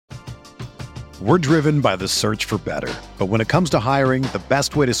We're driven by the search for better. But when it comes to hiring, the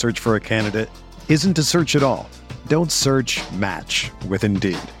best way to search for a candidate isn't to search at all. Don't search, match with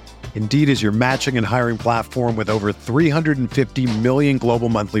Indeed. Indeed is your matching and hiring platform with over 350 million global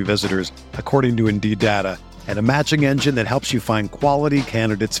monthly visitors, according to Indeed data, and a matching engine that helps you find quality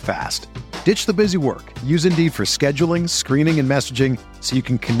candidates fast. Ditch the busy work. Use Indeed for scheduling, screening, and messaging so you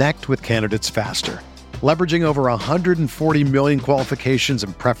can connect with candidates faster. Leveraging over 140 million qualifications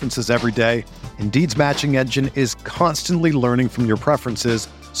and preferences every day, Indeed's matching engine is constantly learning from your preferences,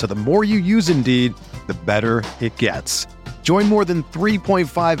 so the more you use Indeed, the better it gets. Join more than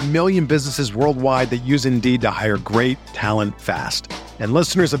 3.5 million businesses worldwide that use Indeed to hire great talent fast. And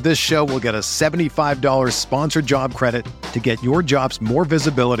listeners of this show will get a $75 sponsored job credit to get your jobs more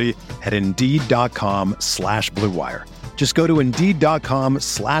visibility at Indeed.com/Blue Wire. Just go to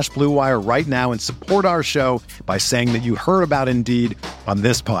Indeed.com/Blue Wire right now and support our show by saying that you heard about Indeed on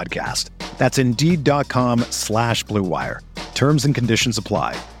this podcast. That's Indeed.com/Blue Wire. Terms and conditions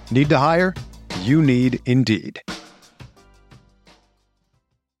apply. Need to hire? You need Indeed.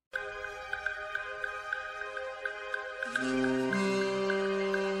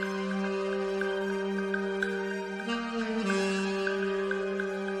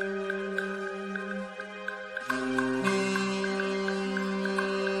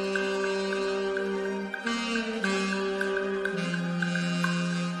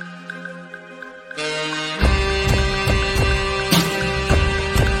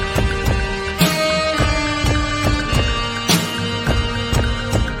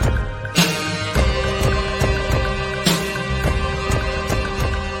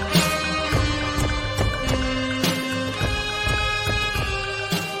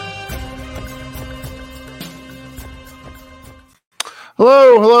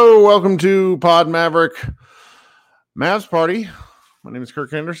 Hello, welcome to Pod Maverick Mavs Party. My name is Kirk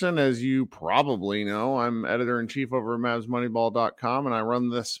Henderson. As you probably know, I'm editor-in-chief over at MavsMoneyball.com, and I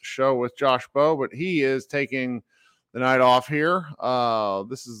run this show with Josh Bowe, but he is taking the night off here.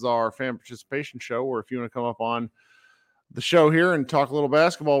 This is our fan participation show, where if you want to come up on the show here and talk a little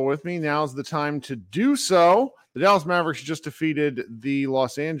basketball with me, now's the time to do so. The Dallas Mavericks just defeated the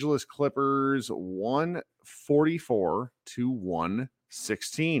Los Angeles Clippers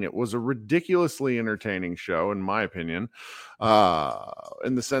 144-116. It was a ridiculously entertaining show, in my opinion,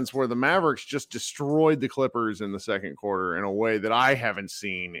 in the sense where the Mavericks just destroyed the Clippers in the second quarter in a way that I haven't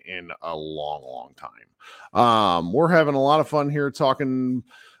seen in a long time. We're having a lot of fun here talking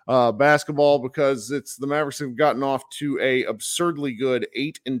basketball because the Mavericks have gotten off to a absurdly good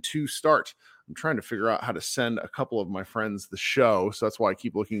 8-2 start. I'm trying to figure out how to send a couple of my friends the show, so that's why I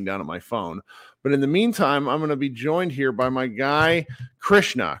keep looking down at my phone. But in the meantime, I'm going to be joined here by my guy,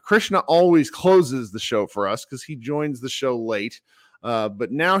 Krishna. Krishna always closes the show for us because he joins the show late,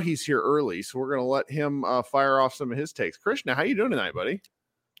 but now he's here early, so we're going to let him fire off some of his takes. Krishna, how you doing tonight, buddy?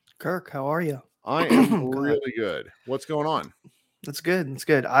 Kirk, how are you? I am really good. What's going on? That's good. It's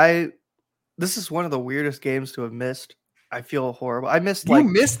good. This is one of the weirdest games to have missed. I feel horrible. I missed You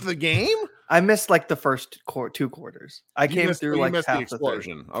missed the game? I missed like the first two quarters. I came through like half the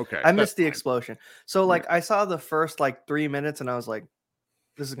explosion. Okay. I missed the explosion. So like I saw the first like 3 minutes and I was like,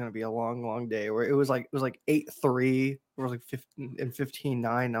 this is gonna be a long day. Where it was like 8-3 or like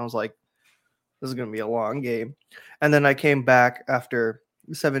 15-9. And I was like, this is gonna be a long game. And then I came back after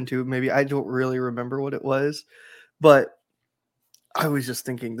 7-2. Maybe I don't really remember what it was, but I was just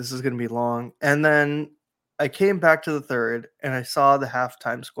thinking this is gonna be long. And then I came back to the third and I saw the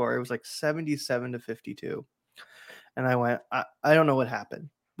halftime score. It was like 77-52. And I went, I don't know what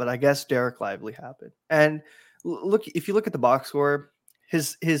happened, but I guess Derek Lively happened. And look, if you look at the box score,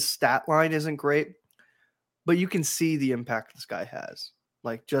 his stat line isn't great, but you can see the impact this guy has.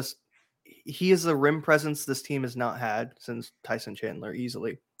 Like he is a rim presence this team has not had since Tyson Chandler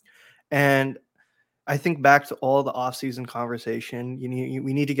easily. And I think back to all the offseason conversation.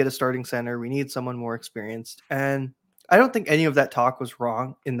 We need to get a starting center. We need someone more experienced. And I don't think any of that talk was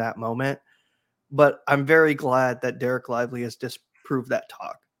wrong in that moment. But I'm very glad that Derek Lively has disproved that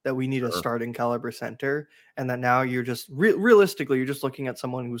talk, that we need a starting caliber center. And that now you're just realistically, you're just looking at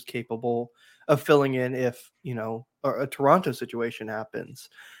someone who's capable of filling in if, a Toronto situation happens.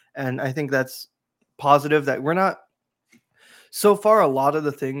 And I think that's positive that we're not. So far, a lot of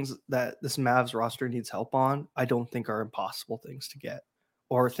the things that this Mavs roster needs help on, I don't think are impossible things to get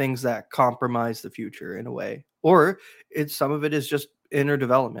or things that compromise the future in a way. Or some of it is just inner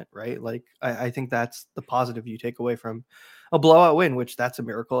development, right? Like, I think that's the positive you take away from a blowout win, which that's a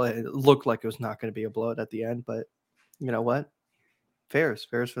miracle. It looked like it was not going to be a blowout at the end, but you know what? Fairs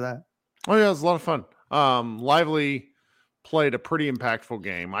for that. Oh, yeah, it was a lot of fun. Lively played a pretty impactful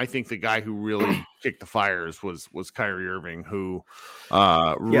game. I think the guy who really kicked the fires was Kyrie Irving, who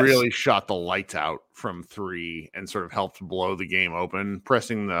really shot the lights out from three and sort of helped blow the game open,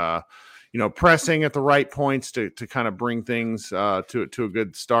 pressing at the right points to kind of bring things to a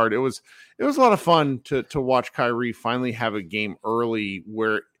good start. It was a lot of fun to watch Kyrie finally have a game early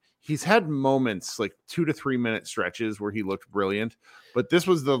where he's had moments like 2 to 3 minute stretches where he looked brilliant, but this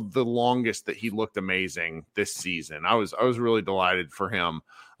was the longest that he looked amazing this season. I was really delighted for him.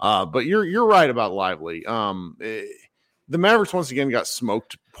 But you're right about Lively. The Mavericks once again got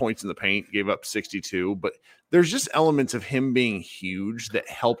smoked points in the paint, gave up 62, but there's just elements of him being huge that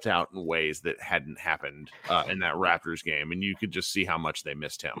helped out in ways that hadn't happened in that Raptors game, and you could just see how much they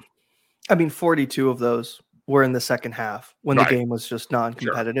missed him. I mean, 42 of those were in the second half when the game was just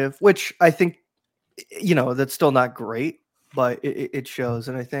non-competitive, which I think, that's still not great, but it shows.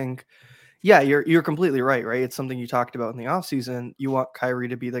 And I think, you're completely right? It's something you talked about in the offseason. You want Kyrie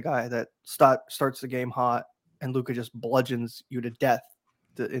to be the guy that starts the game hot, and Luka just bludgeons you to death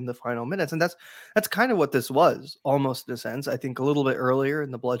in the final minutes. And that's kind of what this was, almost in a sense. I think a little bit earlier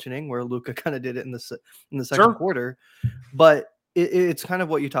in the bludgeoning where Luka kind of did it in the second quarter, but it's kind of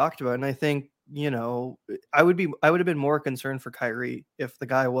what you talked about. And I think, I would have been more concerned for Kyrie if the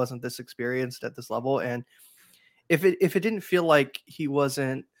guy wasn't this experienced at this level. And if it didn't feel like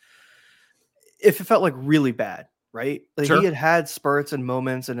if it felt like really bad, right? Like he had spurts and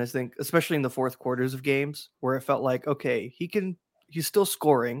moments. And I think, especially in the fourth quarters of games where it felt like, okay, he's still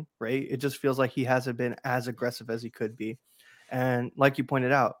scoring, right? It just feels like he hasn't been as aggressive as he could be. And like you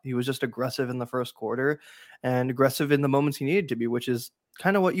pointed out, he was just aggressive in the first quarter and aggressive in the moments he needed to be, which is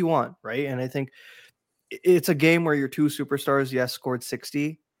kind of what you want, right? And I think it's a game where your two superstars, scored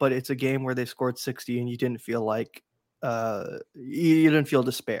 60, but it's a game where they scored 60 and you didn't feel like you didn't feel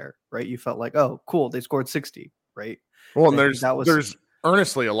despair, right? You felt like, oh, cool, they scored 60, right? Well, and there's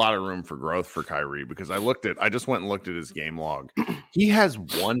earnestly a lot of room for growth for Kyrie, because I just went and looked at his game log. He has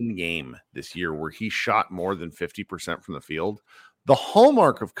one game this year where he shot more than 50% from the field. The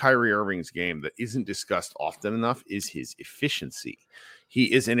hallmark of Kyrie Irving's game that isn't discussed often enough is his efficiency. He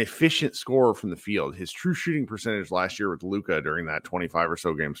is an efficient scorer from the field. His true shooting percentage last year with Luka during that 25 or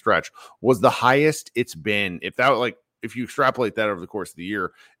so game stretch was the highest it's been. If you extrapolate that over the course of the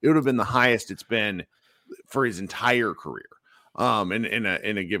year, it would have been the highest it's been for his entire career.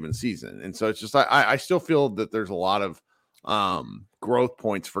 In a given season. And so it's just I still feel that there's a lot of growth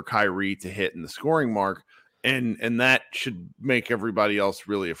points for Kyrie to hit in the scoring mark, and that should make everybody else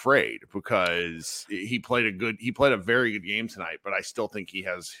really afraid, because he played a very good game tonight, but I still think he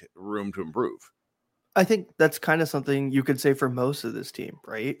has room to improve. I think that's kind of something you could say for most of this team,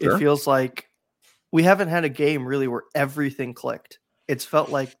 right? It feels like we haven't had a game really where everything clicked. It's felt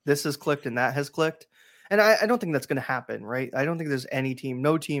like this has clicked and that has clicked. And I don't think that's going to happen, right? I don't think there's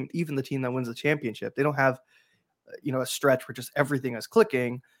no team, even the team that wins the championship, they don't have, a stretch where just everything is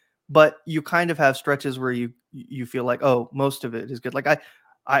clicking, but you kind of have stretches where you feel like, oh, most of it is good. Like I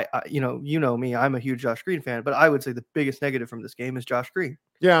me, I'm a huge Josh Green fan, but I would say the biggest negative from this game is Josh Green.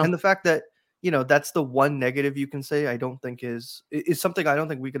 Yeah. And the fact that, that's the one negative you can say, I don't think is something I don't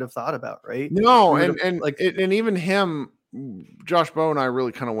think we could have thought about, right? No, and even him, Josh Bowe and I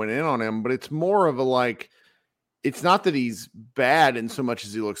really kind of went in on him, but it's more of it's not that he's bad in so much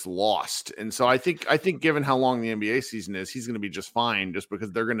as he looks lost. And so I think given how long the NBA season is, he's going to be just fine, just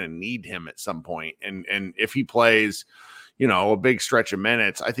because they're going to need him at some point. And if he plays, a big stretch of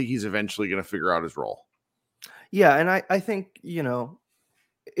minutes, I think he's eventually going to figure out his role. Yeah. And I think,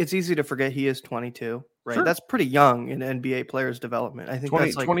 it's easy to forget he is 22, right? Sure. That's pretty young in NBA players' development. I think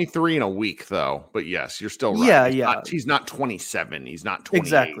that's 23 in a week, though. But yes, you're still right. He's not 27. He's not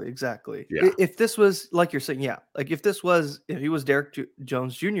 28. Exactly. Yeah. If this was, like you're saying, if he was Derek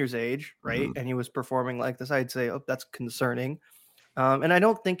Jones Jr.'s age, right, and he was performing like this, I'd say, oh, that's concerning. And I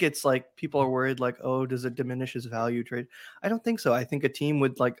don't think it's like people are worried, like, oh, does it diminish his value trade? I don't think so. I think a team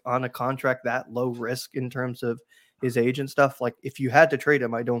would, like, on a contract that low risk in terms of his age and stuff, like, if you had to trade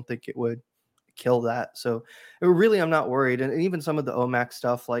him, I don't think it would kill that. So really, I'm not worried. And even some of the OMAC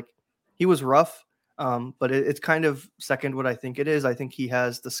stuff, like, he was rough, but it's kind of second what I think it is. I think he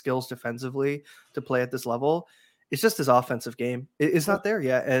has the skills defensively to play at this level. It's just his offensive game. It's not there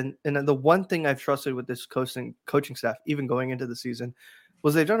yet. And the one thing I've trusted with this coaching staff, even going into the season,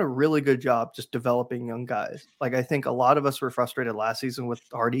 was they've done a really good job just developing young guys. Like, I think a lot of us were frustrated last season with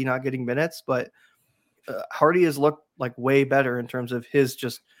Hardy not getting minutes, but Hardy has looked like way better in terms of his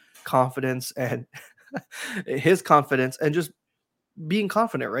just confidence and just being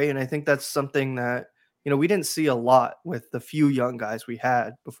confident, right? And I think that's something that, we didn't see a lot with the few young guys we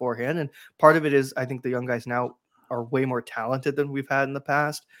had beforehand. And part of it is, I think the young guys now are way more talented than we've had in the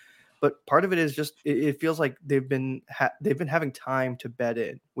past. But part of it is just it feels like they've been having time to bed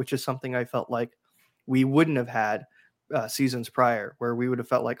in, which is something I felt like we wouldn't have had seasons prior, where we would have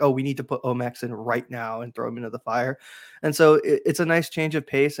felt like, oh, we need to put Omex in right now and throw him into the fire. And so it's a nice change of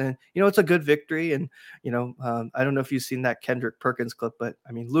pace, and it's a good victory. And I don't know if you've seen that Kendrick Perkins clip, but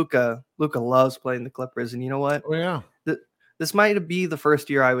I mean, Luka loves playing the Clippers, and you know what? Oh yeah. This might be the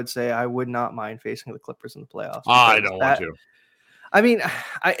first year I would say I would not mind facing the Clippers in the playoffs. I don't want to. I mean,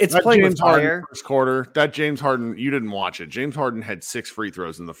 it's that playing James with fire. Harden first quarter. That James Harden, you didn't watch it. James Harden had 6 free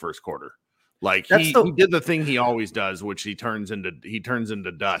throws in the first quarter. Like he did the thing he always does, which he turns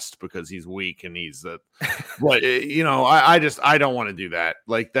into dust because he's weak and he's the. But I don't want to do that.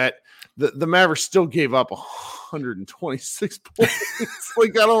 Like that, the Mavericks still gave up 126 points.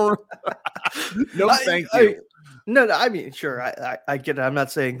 Like I don't. No, thank you. No, I mean, sure, I get it. I'm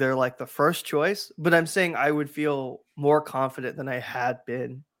not saying they're like the first choice, but I'm saying I would feel more confident than I had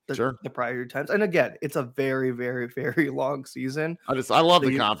been the prior times. And again, it's a very, very, very long season. I love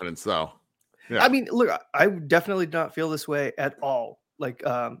the confidence though. Yeah. I mean, look, I definitely do not feel this way at all. Like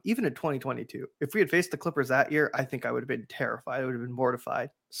even in 2022, if we had faced the Clippers that year, I think I would have been terrified. I would have been mortified.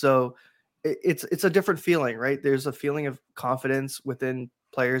 So it's a different feeling, right? There's a feeling of confidence within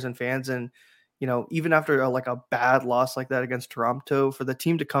players and fans, and even after a bad loss like that against Toronto, for the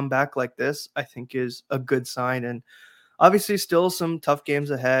team to come back like this, I think is a good sign. And obviously still some tough games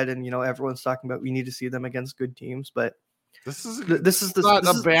ahead. And, everyone's talking about, we need to see them against good teams, but this is not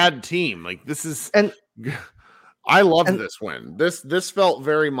a bad team. Like this is, and I love this win. This felt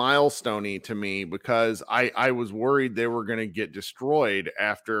very milestone-y to me because I was worried they were going to get destroyed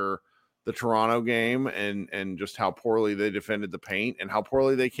after the Toronto game and just how poorly they defended the paint and how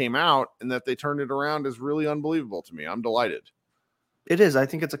poorly they came out, and that they turned it around is really unbelievable to me. I'm delighted. It is. I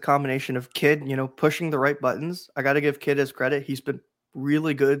think it's a combination of Kidd, pushing the right buttons. I got to give Kidd his credit. He's been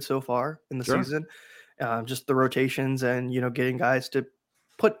really good so far in the season. Just the rotations and, getting guys to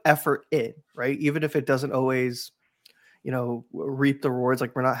put effort in, right? Even if it doesn't always, reap the rewards.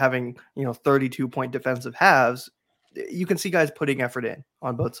 Like we're not having, 32-point defensive halves. You can see guys putting effort in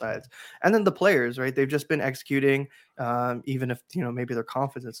on both sides. And then the players, right? They've just been executing, even if, maybe their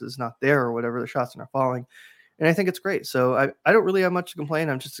confidence is not there or whatever, the shots are not falling. And I think it's great. So I don't really have much to complain.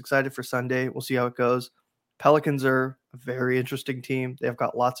 I'm just excited for Sunday. We'll see how it goes. Pelicans are a very interesting team. They've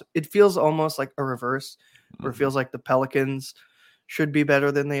got it feels almost like a reverse, where it feels like the Pelicans should be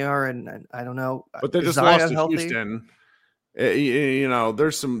better than they are. And I don't know. But they just lost to Houston.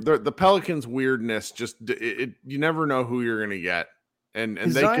 There's the Pelicans weirdness. Just you never know who you're going to get. And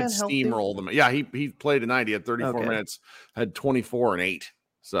they could steamroll them. Yeah, he played tonight. He had 34 minutes, had 24 and 8.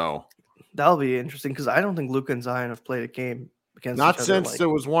 So that'll be interesting because I don't think Luka and Zion have played a game against not each other, since it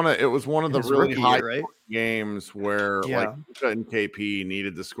was one of the really high games where Luka and KP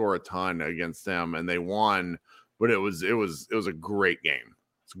needed to score a ton against them and they won, but it was a great game.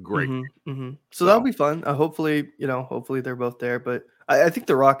 It's a great game. Mm-hmm. So that'll be fun. Hopefully they're both there, but I think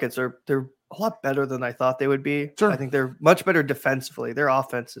the Rockets they're a lot better than I thought they would be. Sure. I think they're much better defensively. Their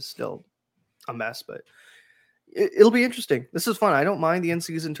offense is still a mess, but it'll be interesting. This is fun. I don't mind the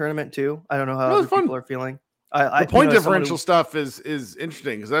in-season tournament too. I don't know how other people are feeling. The point differential stuff is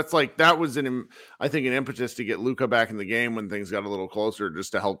interesting because that was an impetus to get Luka back in the game when things got a little closer,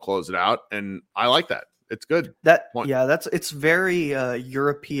 just to help close it out. And I like that. It's good. It's very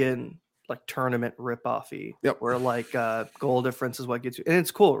European tournament rip-offy. Yep. Where goal difference is what gets you, and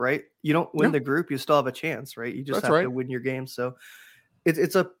it's cool, right? You don't win the group, you still have a chance, right? You just have to win your game. So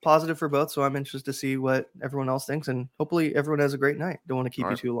it's a positive for both. So I'm interested to see what everyone else thinks, and hopefully everyone has a great night. Don't want to keep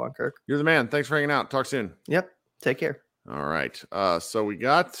you too long, Kirk. You're the man. Thanks for hanging out. Talk soon. Yep. Take care. All right. So we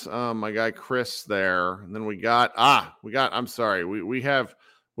got my guy Chris there, and then we got I'm sorry. We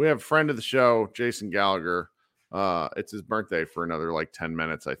have friend of the show, Jason Gallagher. It's his birthday for another 10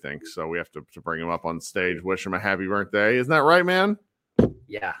 minutes, I think. So we have to bring him up on stage. Wish him a happy birthday. Isn't that right, man?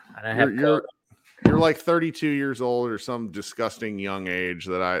 Yeah. And you're 32 years old or some disgusting young age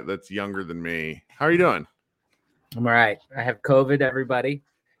that's younger than me. How are you doing? I'm all right. I have COVID, everybody.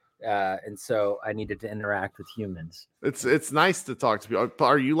 And so I needed to interact with humans. It's nice to talk to people.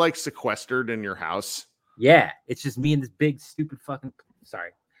 Are you sequestered in your house? Yeah. It's just me and this big, stupid fucking,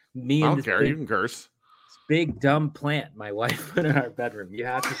 sorry. Me and I don't care. You can curse. Big dumb plant my wife put in our bedroom. You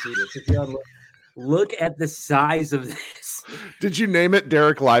have to see this. If you look at the size of this. Did you name it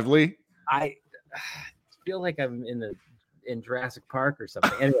Derek Lively? I feel like I'm in Jurassic Park or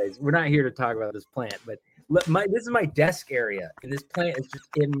something. Anyways, we're not here to talk about this plant, but this is my desk area, and this plant is just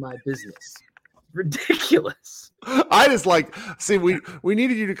in my business. ridiculous. I just we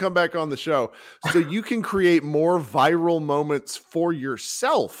needed you to come back on the show so you can create more viral moments for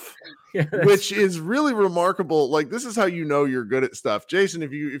yourself, which is really remarkable. Like, this is how you know you're good at stuff. Jason,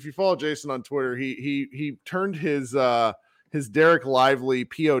 if you follow Jason on Twitter, he turned his Derek Lively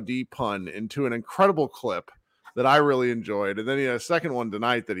POD pun into an incredible clip that I really enjoyed, and then he had a second one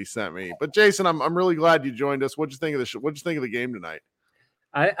tonight that he sent me. But Jason, I'm really glad you joined us. What'd you think of the show? What'd you think of the game tonight?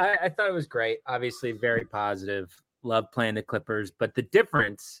 I thought it was great. Obviously, very positive. Love playing the Clippers. But the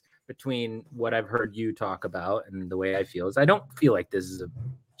difference between what I've heard you talk about and the way I feel is I don't feel like this is a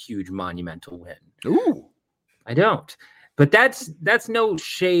huge monumental win. Ooh. I don't. But that's no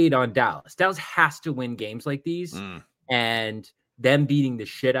shade on Dallas. Dallas has to win games like these. And them beating the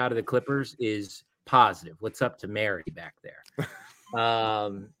shit out of the Clippers is positive. What's up to Mary back there?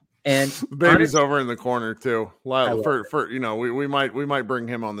 And baby's over in the corner too. For we might bring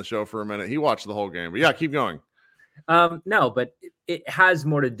him on the show for a minute. He watched the whole game, but yeah, keep going. No, but it has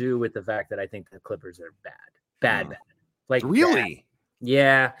more to do with the fact that I think the Clippers are bad. Like, really? Bad.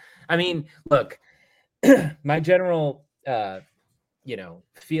 Yeah. I mean, look, my general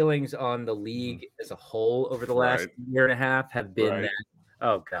feelings on the league as a whole over the last year and a half have been that,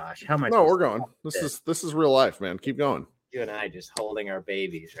 oh gosh, how am I? No, we're going. This is real life, man. Keep going. You and I just holding our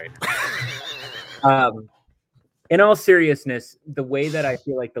babies right now. In all seriousness, the way that I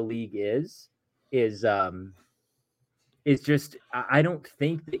feel like the league is just, I don't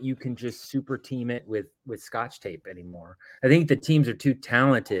think that you can just super team it with Scotch tape anymore. I think the teams are too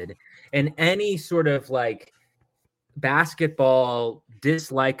talented, and any sort of like basketball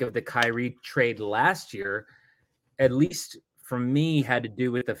dislike of the Kyrie trade last year, at least for me, had to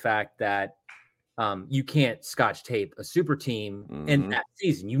do with the fact that you can't Scotch tape a super team in that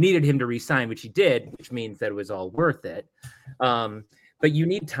season. You needed him to resign, which he did, which means that it was all worth it. But you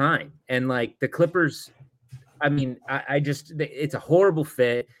need time. And like the Clippers, I mean, it's a horrible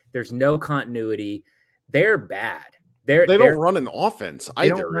fit. There's no continuity. They're bad. They don't run an offense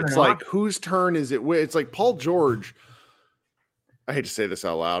either. It's like, whose turn is it? It's like Paul George. I hate to say this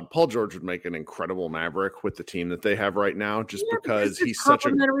out loud. Paul George would make an incredible Maverick with the team that they have right now, because he's such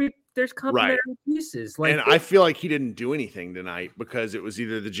a there's complementary pieces. Like, and I feel like he didn't do anything tonight because it was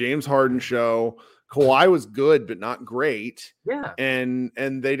either the James Harden show. Kawhi was good, but not great. Yeah. And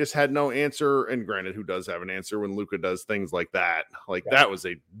they just had no answer. And granted, who does have an answer when Luka does things like that? Like that was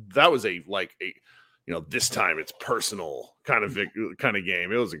a this time it's personal kind of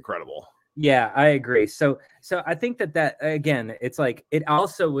game. It was incredible. Yeah, I agree. So I think that again, it's like it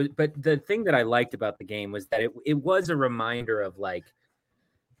also was, but the thing that I liked about the game was that it was a reminder of like,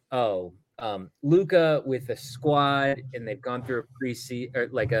 Luka with a squad, and they've gone through a preseason, or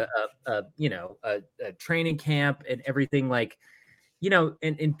like a training camp and everything, like,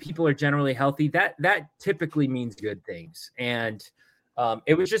 and people are generally healthy. That typically means good things. And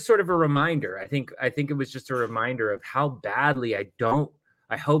it was just sort of a reminder. I think it was just a reminder of how badly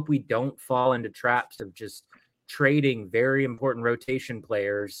I hope we don't fall into traps of just trading very important rotation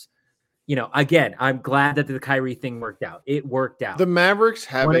players. Again, I'm glad that the Kyrie thing worked out. It worked out. The Mavericks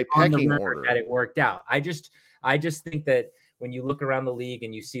have a pecking order. That it worked out. I just think that when you look around the league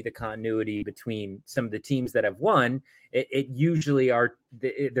and you see the continuity between some of the teams that have won, it usually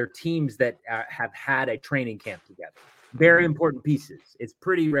they're teams that have had a training camp together. Very important pieces. It's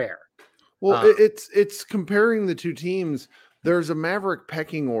pretty rare. Well, it's comparing the two teams. There's a Maverick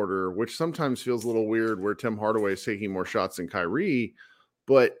pecking order, which sometimes feels a little weird, where Tim Hardaway is taking more shots than Kyrie,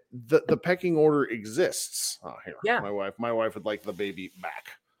 but the pecking order exists. Oh, here, yeah. My wife would like the baby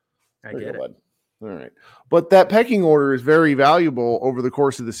back. I get it. All right, but that pecking order is very valuable over the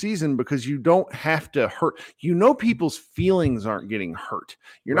course of the season because you don't have to hurt. People's feelings aren't getting hurt.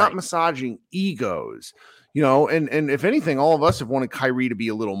 You're not massaging egos. And if anything, all of us have wanted Kyrie to be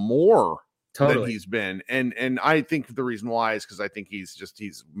a little more than he's been. And I think the reason why is because I think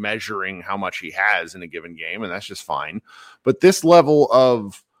he's measuring how much he has in a given game, and that's just fine. But this level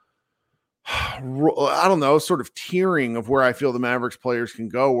of, I don't know, sort of tiering of where I feel the Mavericks players can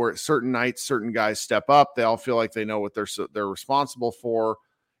go, where at certain nights, certain guys step up. They all feel like they know what they're responsible for,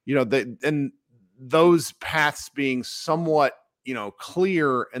 and those paths being somewhat,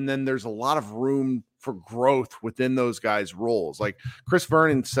 clear. And then there's a lot of room for growth within those guys' roles. Like Chris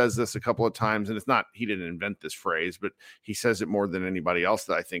Vernon says this a couple of times, and it's not, he didn't invent this phrase, but he says it more than anybody else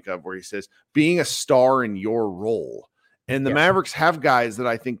that I think of, where he says, being a star in your role. And the Mavericks have guys that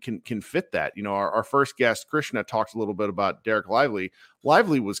I think can fit that. Our first guest, Krishna, talked a little bit about Derek Lively.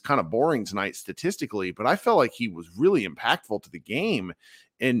 Lively was kind of boring tonight statistically, but I felt like he was really impactful to the game.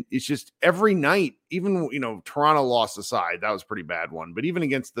 And it's just every night, even, Toronto lost aside, that was a pretty bad one. But even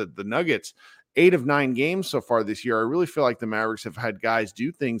against the Nuggets, 8 of 9 games so far this year, I really feel like the Mavericks have had guys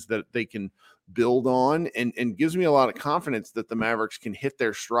do things that they can build on, and gives me a lot of confidence that the Mavericks can hit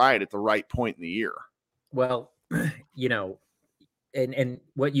their stride at the right point in the year. Well, and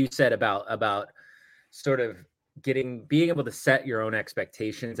what you said about sort of being able to set your own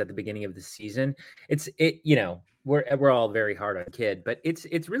expectations at the beginning of the season. We're all very hard on Kid, but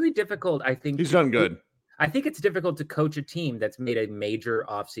it's really difficult. I think he's done good. I think it's difficult to coach a team that's made a major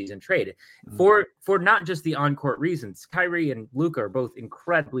offseason trade for not just the on-court reasons. Kyrie and Luka are both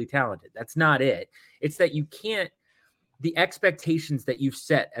incredibly talented. That's not it. It's that the expectations that you've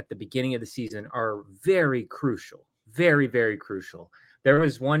set at the beginning of the season are very crucial, very, very crucial. There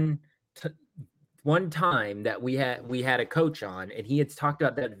was one time that we had a coach on, and he had talked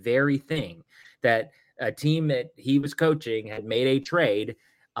about that very thing, that a team that he was coaching had made a trade.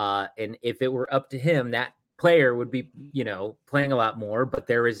 And if it were up to him, that player would be, playing a lot more, but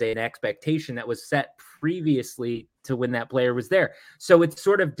there is an expectation that was set previously to when that player was there. So it's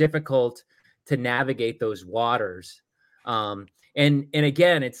sort of difficult to navigate those waters. And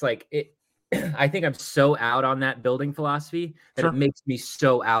again, it's like, I think I'm so out on that building philosophy that it makes me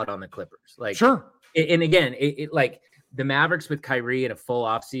so out on the Clippers. Like, sure. And again, it the Mavericks with Kyrie in a full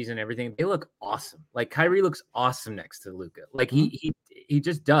offseason and everything, they look awesome. Like, Kyrie looks awesome next to Luka. Like, he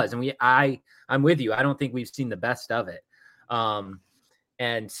just does. And I'm with you. I don't think we've seen the best of it.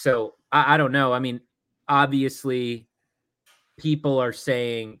 And so I don't know. I mean, obviously people are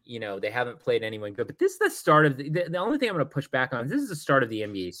saying, they haven't played anyone good, but this is the start of the only thing I'm going to push back on. This is the start of the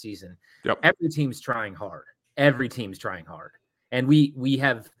NBA season. Yep. Every team's trying hard. And we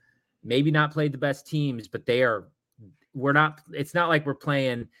have maybe not played the best teams, but it's not like we're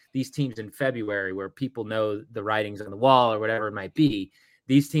playing these teams in February where people know the writings on the wall or whatever it might be.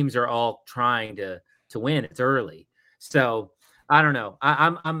 These teams are all trying to win. It's early. So I don't know.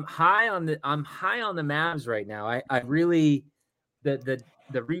 I'm high on the Mavs right now. I really, the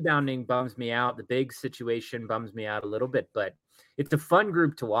rebounding bums me out. The big situation bums me out a little bit, but it's a fun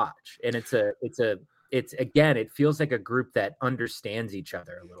group to watch. And it feels like a group that understands each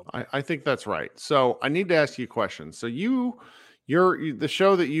other a little bit. I think that's right. So I need to ask you a question. So you're the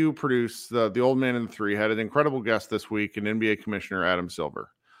show that you produce, the Old Man and the Three, had an incredible guest this week, an NBA Commissioner Adam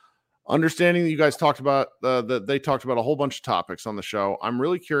Silver. Understanding that you guys talked about they talked about a whole bunch of topics on the show, I'm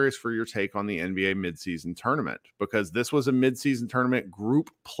really curious for your take on the NBA midseason tournament, because this was a midseason tournament group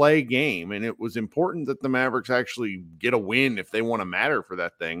play game, and it was important that the Mavericks actually get a win if they want to matter for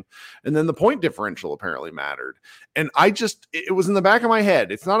that thing. And then the point differential apparently mattered. And it was in the back of my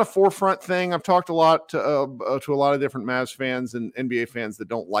head. It's not a forefront thing. I've talked a lot to a lot of different Mavs fans and NBA fans that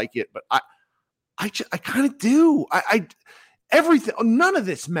don't like it, but I kind of do. Everything, none of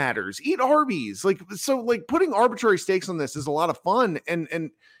this matters. Eat Arby's. Putting arbitrary stakes on this is a lot of fun.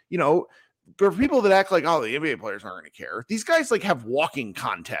 And for people that act like, oh, the NBA players aren't going to care. These guys have walking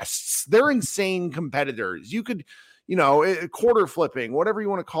contests. They're insane competitors. You could, quarter flipping, whatever you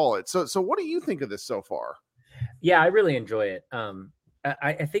want to call it. So what do you think of this so far? Yeah, I really enjoy it.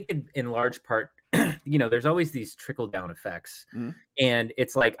 I think in large part, there's always these trickle down effects, and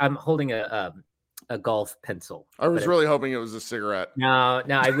it's like I'm holding a golf pencil. I was really hoping it was a cigarette. No,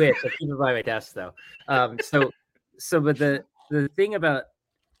 I wish. I keep it by my desk though. But the thing about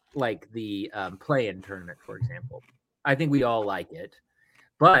the play-in tournament, for example, I think we all like it,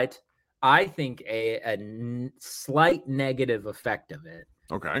 but I think a slight negative effect of it,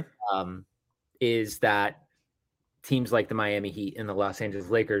 is that teams like the Miami Heat and the Los Angeles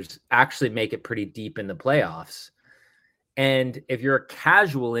Lakers actually make it pretty deep in the playoffs. And if you're a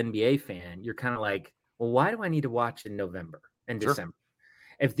casual NBA fan, you're kind of like, well, why do I need to watch in November and December?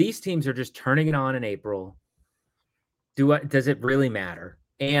 If these teams are just turning it on in April, does it really matter?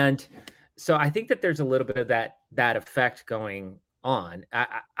 And so I think that there's a little bit of that effect going on.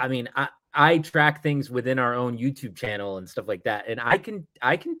 I track things within our own YouTube channel and stuff like that. And I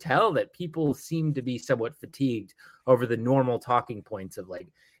can tell that people seem to be somewhat fatigued over the normal talking points of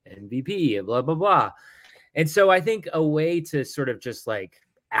MVP and blah, blah, blah. And so I think a way to sort of just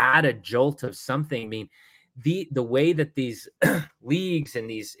add a jolt of something. I mean, the way that these leagues and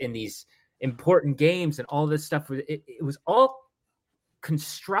these important games and all this stuff, it was all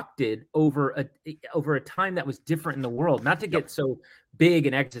constructed over a time that was different in the world. Not to get so big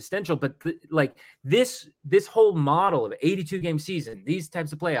and existential, but this whole model of 82 game season, these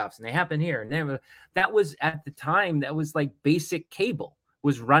types of playoffs, and they happen here and then, that was at the time that was basic cable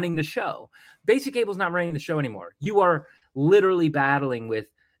was running the show. Basic cable's not running the show anymore. You are literally battling with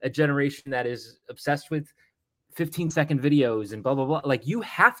a generation that is obsessed with 15-second videos and blah, blah, blah. You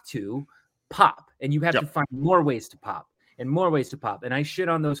have to pop, and you have to find more ways to pop. and more ways to pop. And I shit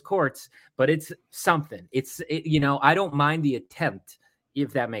on those courts, but it's something. I don't mind the attempt,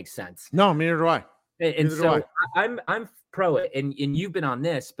 if that makes sense. No, neither do I. And so I'm pro it, and you've been on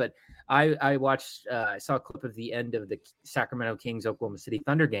this, but I watched, I saw a clip of the end of the Sacramento Kings Oklahoma City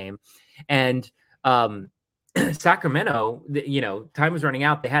Thunder game, and Sacramento, time was running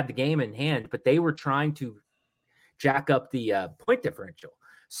out. They had the game in hand, but they were trying to jack up the point differential.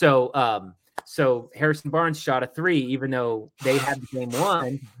 So Harrison Barnes shot a 3, even though they had the game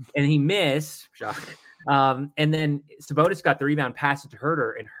won, and he missed. Shock. And then Sabonis got the rebound, passed it to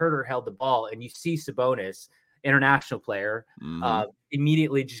Herter, and Herter held the ball. And you see Sabonis, international player,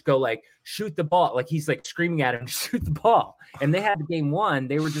 immediately just go like, shoot the ball. Like he's like screaming at him, shoot the ball. And they had the game won.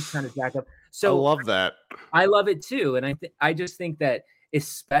 They were just trying to jack up. So I love that. I love it too. And I just think that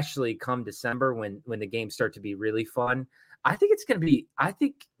especially come December when the games start to be really fun, I think it's going to be, I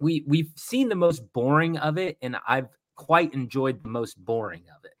think we've seen the most boring of it, and I've quite enjoyed the most boring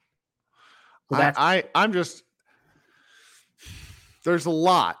of it. So I'm just, there's a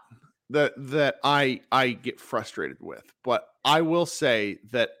lot that I get frustrated with, but I will say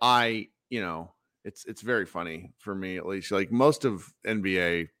that it's very funny for me, at least, like most of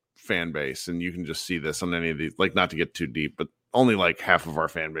NBA fan base, and you can just see this on any of these, like, not to get too deep, but only like half of our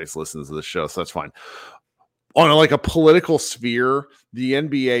fan base listens to the show, so that's fine. On a political sphere, the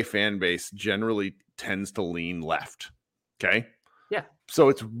NBA fan base generally tends to lean left. Okay. Yeah. So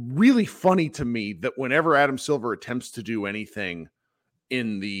it's really funny to me that whenever Adam Silver attempts to do anything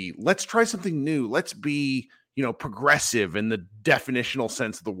in the let's try something new, let's be, progressive in the definitional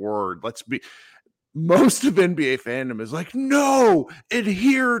sense of the word, most of NBA fandom is like, no,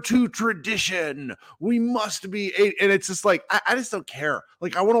 adhere to tradition. We must be. And it's just like, I just don't care.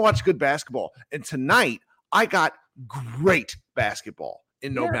 Like, I want to watch good basketball. And tonight, I got great basketball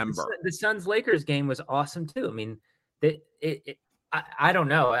in November. The Suns-Lakers game was awesome, too. I mean, I don't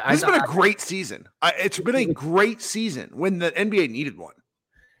know. It's been a great season. It's been a great season when the NBA needed one.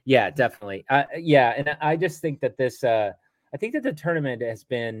 Yeah, definitely. And I just think that I think that the tournament has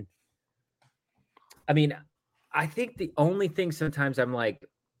been, I mean, I think the only thing sometimes I'm like,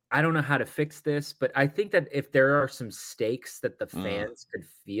 I don't know how to fix this, but I think that if there are some stakes that the fans could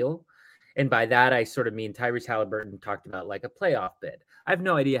feel, and by that I sort of mean Tyrese Halliburton talked about like a playoff bid. I have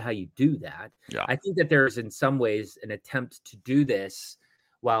no idea how you do that. Yeah. I think that there's in some ways an attempt to do this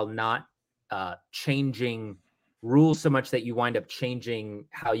while not changing rules so much that you wind up changing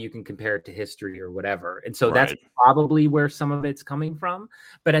how you can compare it to history or whatever. And so that's probably where some of it's coming from.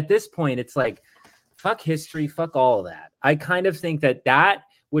 But at this point, it's like, fuck history, fuck all of that. I kind of think that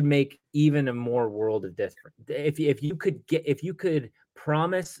would make even a more world of difference. If you could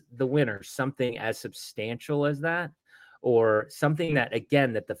promise the winner something as substantial as that, or something that,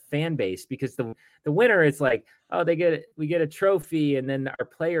 again, that the fan base, because the winner is like, oh, we get a trophy, and then our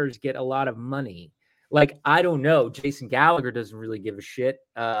players get a lot of money. Like, I don't know, Jason Gallagher doesn't really give a shit.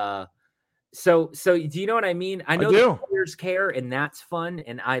 So do you know what I mean? I know the players care, and that's fun,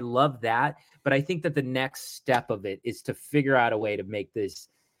 and I love that. But I think that the next step of it is to figure out a way to make this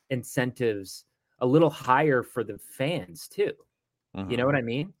incentives a little higher for the fans too. You know what I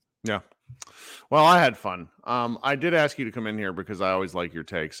mean? Yeah. Well, I had fun. I did ask you to come in here because I always like your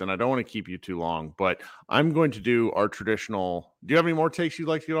takes, and I don't want to keep you too long, but I'm going to do our traditional. Do you have any more takes you'd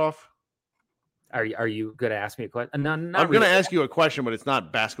like to get off? Are you going to ask me a question? I'm going to ask you a question, but it's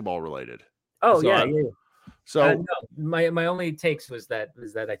not basketball related. Oh, so yeah. So no, my only takes was that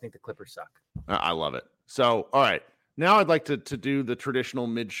I think the Clippers suck. I love it. So, all right. Now I'd like to do the traditional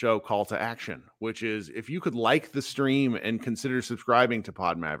mid-show call to action, which is if you could like the stream and consider subscribing to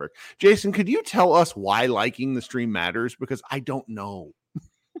Pod Maverick. Jason, could you tell us why liking the stream matters? Because I don't know.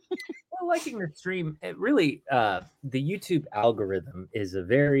 Well, liking the stream, it really, the YouTube algorithm is a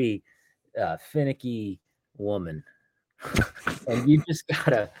very finicky woman. And you just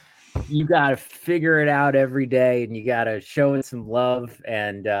you gotta figure it out every day, and you gotta show it some love.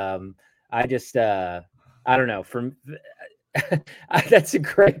 And I don't know. That's a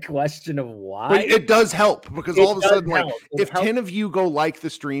great question of why. But it does help because all of a sudden, like, if 10 of you go like the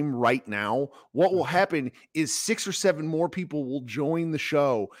stream right now, what will happen is 6 or 7 more people will join the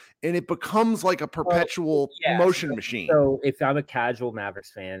show, and it becomes like a perpetual motion machine. So if I'm a casual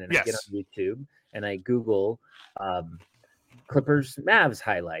Mavericks fan and I get on YouTube and I Google Clippers Mavs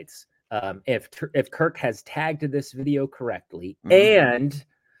highlights, if Kirk has tagged this video correctly, and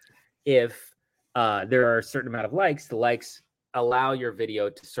if there are a certain amount of likes, the likes allow your video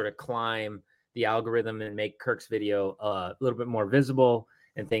to sort of climb the algorithm and make Kirk's video a little bit more visible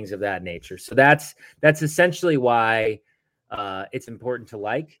and things of that nature. So that's essentially why it's important to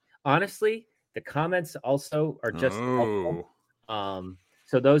like. Honestly, The comments also are just helpful. Oh.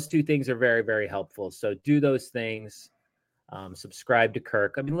 So those two things are very, very helpful. So do those things. Subscribe to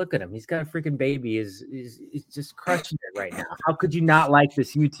Kirk. I mean, look at him. He's got a freaking baby. Is just crushing it right now. How could you not like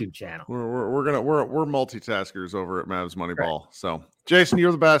this YouTube channel? We're multitaskers over at Mavs Moneyball. Right. So Jason,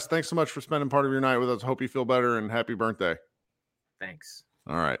 you're the best. Thanks so much for spending part of your night with us. Hope you feel better and happy birthday. Thanks.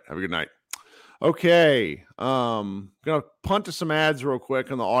 All right. Have a good night. Okay. Gonna punt to some ads real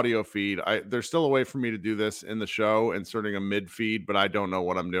quick on the audio feed. There's still a way for me to do this in the show, inserting a mid feed, but I don't know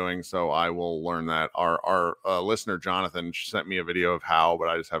what I'm doing, so I will learn that. Our listener Jonathan sent me a video of how, but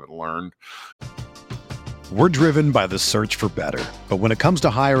I just haven't learned. We're driven by the search for better, but when it comes to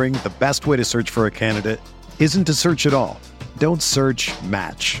hiring, the best way to search for a candidate isn't to search at all. Don't search,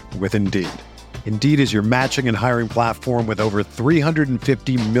 match with Indeed. Indeed is your matching and hiring platform with over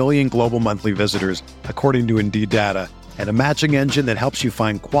 350 million global monthly visitors, according to Indeed data, and a matching engine that helps you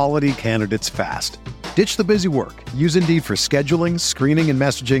find quality candidates fast. Ditch the busy work. Use Indeed for scheduling, screening, and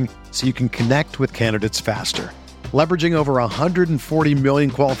messaging so you can connect with candidates faster. Leveraging over 140 million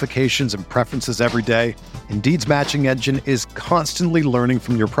qualifications and preferences every day, Indeed's matching engine is constantly learning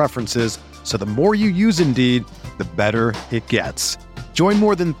from your preferences, so the more you use Indeed, the better it gets. Join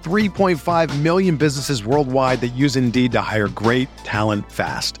more than 3.5 million businesses worldwide that use Indeed to hire great talent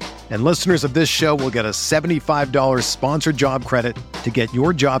fast. And listeners of this show will get a $75 sponsored job credit to get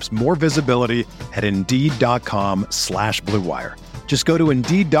your jobs more visibility at Indeed.com/Blue Wire. Just go to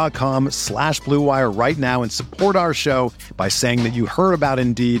Indeed.com/Blue Wire right now and support our show by saying that you heard about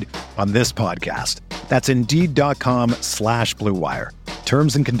Indeed on this podcast. That's Indeed.com/Blue Wire.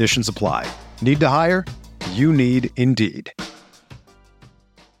 Terms and conditions apply. Need to hire? You need Indeed.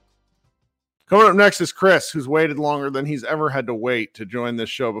 Coming up next is Chris, who's waited longer than he's ever had to wait to join this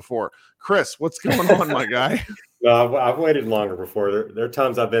show before. Chris, what's going on, my guy? No, I've waited longer before. There are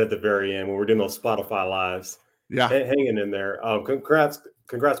times I've been at the very end when we're doing those Spotify lives. Yeah, hanging in there. Congrats,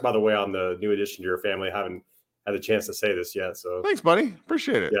 by the way, on the new addition to your family. I haven't had a chance to say this yet. So thanks, buddy.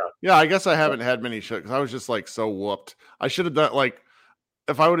 Appreciate it. Yeah. I guess I haven't had many shows because I was just like so whooped. I should have done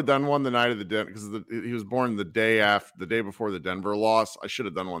if I would have done one the night of the Denver, because he was born the day before the Denver loss. I should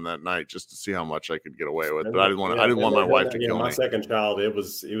have done one that night just to see how much I could get away with. But I didn't want my wife to kill me. My second child, it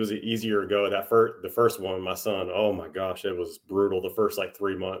was easier to go. The first one, my son. Oh my gosh, it was brutal. The first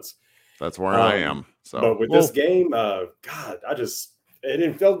 3 months. That's where I am. So, but with this game, God, it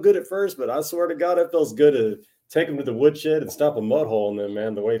didn't feel good at first, but I swear to God, it feels good to take him to the woodshed and stop a mud hole. And then,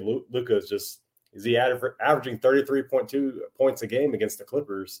 man, the way Luka is he averaging 33.2 points a game against the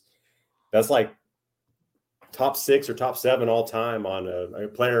Clippers. That's like top 6 or top 7 all time on a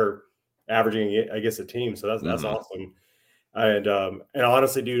player averaging against a team. So that's awesome. And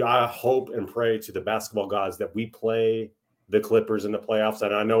honestly, dude, I hope and pray to the basketball gods that we play the Clippers in the playoffs.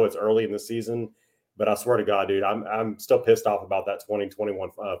 And I know it's early in the season, but I swear to God, dude, I'm still pissed off about that 2021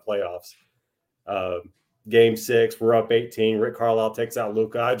 playoffs. Game 6, we're up 18. Rick Carlisle takes out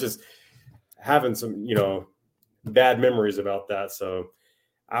Luka. I just having some, bad memories about that. So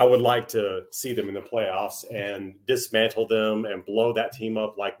I would like to see them in the playoffs and dismantle them and blow that team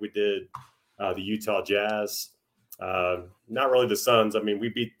up like we did the Utah Jazz. Not really the Suns. I mean, we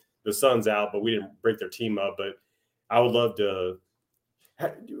beat the Suns out, but we didn't break their team up. But I would love to,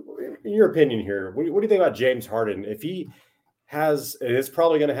 in your opinion here, what do you think about James Harden? If he has, and it's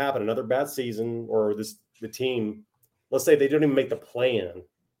probably going to happen, another bad season, or the team, let's say they don't even make the play-in,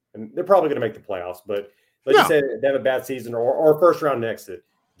 and they're probably going to make the playoffs, but let's just say they have a bad season or first round exit.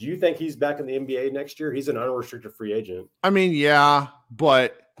 Do you think he's back in the NBA next year? He's an unrestricted free agent. I mean, yeah,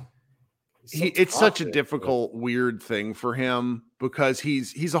 but it's such a difficult, weird thing for him because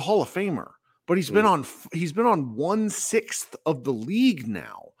he's a Hall of Famer, but he's been on 1/6 of the league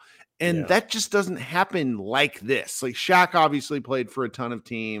now. And that just doesn't happen like this. Like Shaq obviously played for a ton of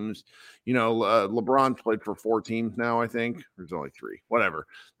teams. LeBron played for 4 teams now, I think. There's only 3, whatever.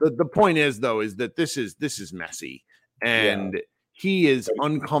 The point is, though, is that this is messy. And he is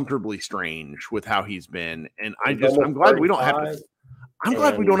uncomfortably strange with how he's been. And I'm glad we don't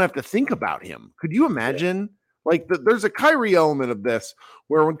have to think about him. Could you imagine? There's a Kyrie element of this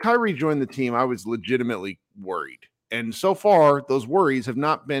where when Kyrie joined the team, I was legitimately worried. And so far, those worries have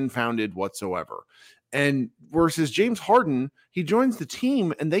not been founded whatsoever. And versus James Harden, he joins the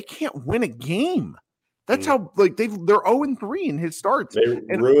team and they can't win a game. That's how they're 0-3 in his starts. They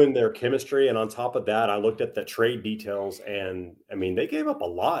ruined their chemistry. And on top of that, I looked at the trade details and I mean, they gave up a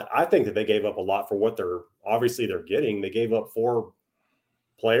lot. I think that they gave up a lot for what they're getting. They gave up 4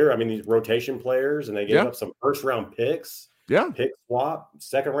 these rotation players, and they gave up some first round picks. Yeah. Pick swap,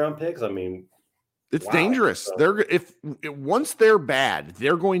 second round picks. I mean, it's dangerous. So, once they're bad,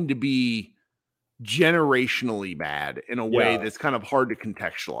 they're going to be generationally bad in a way that's kind of hard to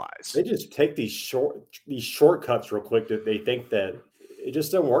contextualize. They just take these shortcuts real quick that they think that it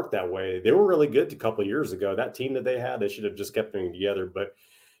just doesn't work that way. They were really good a couple of years ago. That team that they had, they should have just kept them together. But,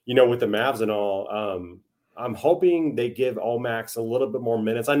 with the Mavs and all, I'm hoping they give Max a little bit more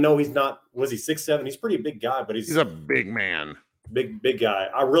minutes. I know he's not, was he 6'7"? He's a pretty big guy, but he's a big man. Big guy.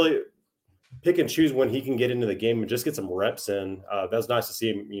 I really pick and choose when he can get into the game and just get some reps in. That's nice to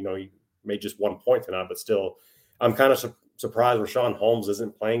see him. He made just 1 point tonight, but still, I'm kind of surprised Rashawn Holmes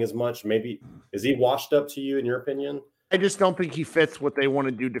isn't playing as much. Maybe is he washed up to you in your opinion? I just don't think he fits what they want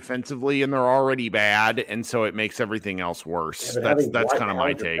to do defensively, and they're already bad, and so it makes everything else worse. Yeah, that's kind of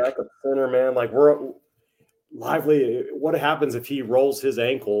my take. Center, man, like we're Lively. What happens if he rolls his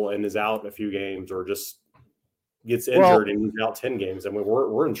ankle and is out a few games, or just gets injured and he's out 10 games? I mean,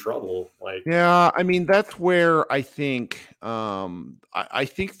 we're in trouble. That's where I think I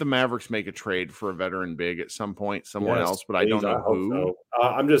think the Mavericks make a trade for a veteran big at some point, someone else, but I don't know who.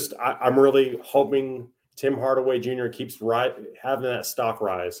 So. I'm really hoping Tim Hardaway Jr. keeps having that stock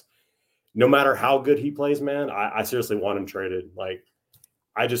rise. No matter how good he plays, man, I seriously want him traded. Like,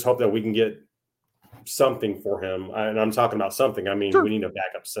 I just hope that we can get something for him. And I'm talking about something. I mean, we need a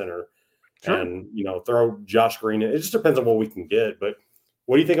backup center. Sure. And, throw Josh Green in. It just depends on what we can get. But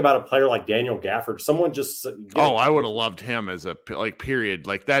what do you think about a player like Daniel Gafford? Someone just I would have loved him as a period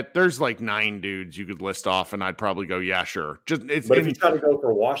like that. There's 9 dudes you could list off, and I'd probably go, yeah, sure. But if you try to go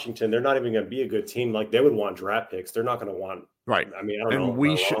for Washington, they're not even going to be a good team. Like, they would want draft picks. They're not going to want right. I mean, I don't know.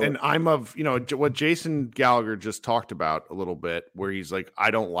 We should, and I'm of what Jason Gallagher just talked about a little bit, where he's like,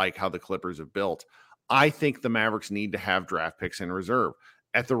 I don't like how the Clippers have built. I think the Mavericks need to have draft picks in reserve.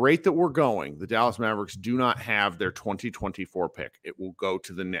 At the rate that we're going, the Dallas Mavericks do not have their 2024 pick. It will go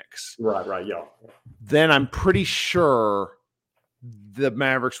to the Knicks. Right, yeah. Then I'm pretty sure the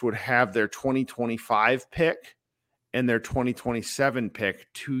Mavericks would have their 2025 pick and their 2027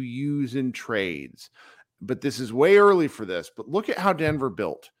 pick to use in trades. But this is way early for this. But look at how Denver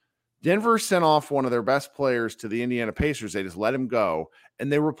built. Denver sent off one of their best players to the Indiana Pacers. They just let him go, and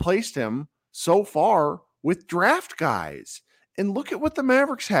they replaced him so far with draft guys. And look at what the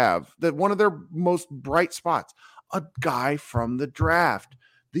Mavericks have, that one of their most bright spots, a guy from the draft.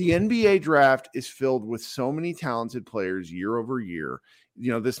 The NBA draft is filled with so many talented players year over year.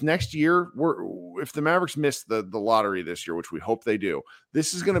 This next year, if the Mavericks miss the lottery this year, which we hope they do,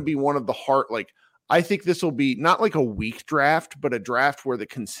 this is going to be one of the I think this will be not like a weak draft, but a draft where the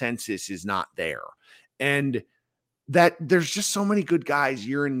consensus is not there. And that there's just so many good guys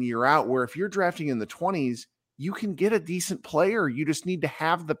year in and year out, where if you're drafting in the 20s, you can get a decent player. You just need to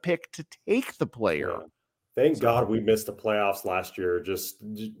have the pick to take the player. Yeah. Thank God we missed the playoffs last year, just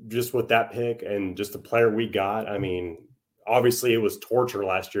with that pick and just the player we got. I mean, obviously it was torture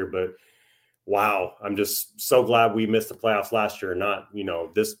last year, but wow, I'm just so glad we missed the playoffs last year. Not,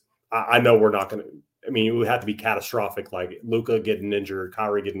 this. I know we're not going to. I mean, it would have to be catastrophic, like Luka getting injured,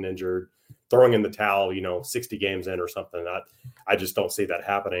 Kyrie getting injured, throwing in the towel, 60 games in or something. I just don't see that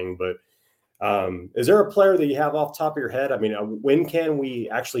happening. But is there a player that you have off the top of your head? I mean, when can we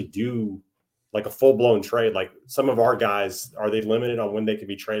actually do like a full-blown trade? Like, some of our guys, are they limited on when they can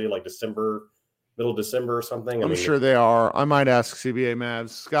be traded, like middle December or something? I'm sure they are. I might ask CBA Mavs.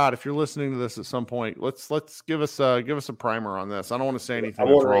 Scott, if you're listening to this at some point, let's give us a primer on this. I don't want to say anything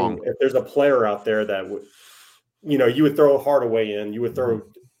that's wrong. If there's a player out there that would, you would throw Hardaway in, you would throw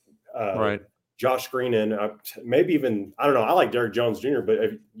right. Josh Green in, maybe even, I don't know. I like Derrick Jones Jr., but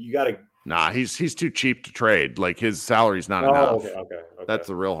if you got to. Nah, he's too cheap to trade. Like, his salary's not enough. Okay. That's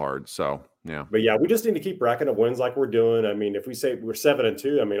the real hard. So yeah. But yeah, we just need to keep racking up wins like we're doing. I mean, if we say we're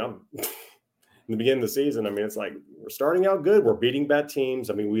 7-2, I mean, I'm in the beginning of the season. I mean, it's like we're starting out good. We're beating bad teams.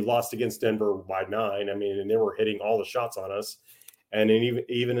 I mean, we lost against Denver by 9. I mean, and they were hitting all the shots on us. And then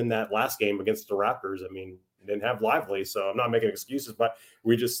even in that last game against the Raptors, I mean, didn't have Lively, so I'm not making excuses, but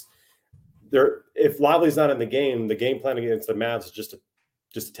we just if Lively's not in the game plan against the Mavs is just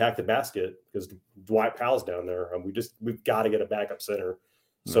attack the basket, because Dwight Powell's down there, and we've got to get a backup center.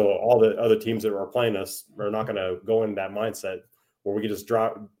 Mm-hmm. So all the other teams that are playing us are not going to go in that mindset where we can just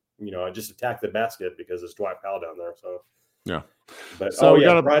drop, just attack the basket because it's Dwight Powell down there. So yeah, but so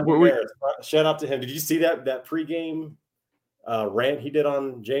shout out to him. Did you see that pregame rant he did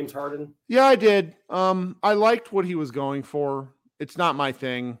on James Harden? Yeah, I did. I liked what he was going for. It's not my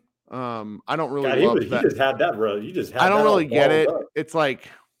thing. I don't really love that. He just had that, bro. You just had I don't that really get it. up. It's like,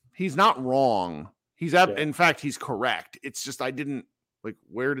 he's not wrong. In fact, he's correct. It's just, I didn't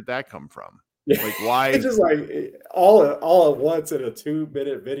where did that come from? Like, why? It's just like all at once in a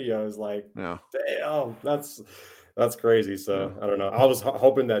 2-minute video is like, yeah. Damn, that's That's crazy. So I don't know. I was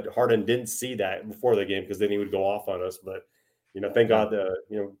hoping that Harden didn't see that before the game because then he would go off on us. But thank God.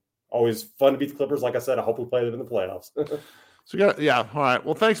 Always fun to beat the Clippers. Like I said, I hope we play them in the playoffs. So all right.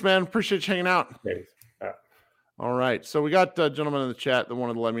 Well, thanks, man. Appreciate you hanging out. All right. So we got a gentleman in the chat that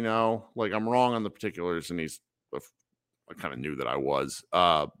wanted to let me know, like, I'm wrong on the particulars, and I kind of knew that I was.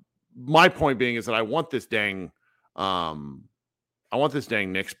 My point being is that I want this dang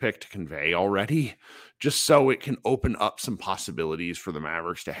Knicks pick to convey already, just so it can open up some possibilities for the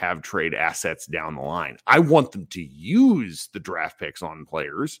Mavericks to have trade assets down the line. I want them to use the draft picks on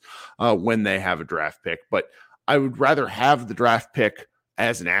players when they have a draft pick, but I would rather have the draft pick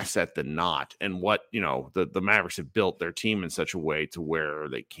as an asset than not. And what, the Mavericks have built their team in such a way to where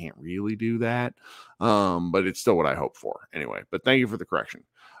they can't really do that. But it's still what I hope for anyway. But thank you for the correction.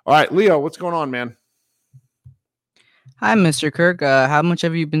 All right, Leo, what's going on, man? Hi, Mr. Kirk. How much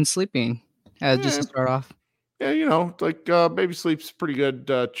have you been sleeping? Just to start off. Yeah, baby sleep's pretty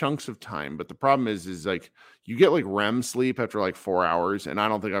good chunks of time. But the problem is like you get like REM sleep after like 4 hours, and I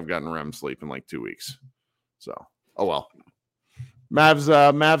don't think I've gotten REM sleep in like 2 weeks. So, oh well.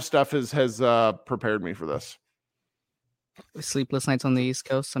 Mavs stuff has prepared me for this. Sleepless nights on the East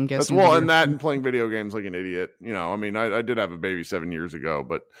Coast, I'm guessing. And playing video games like an idiot. I did have a baby 7 years ago,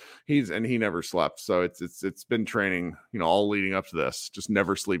 but he never slept. So it's been training, all leading up to this, just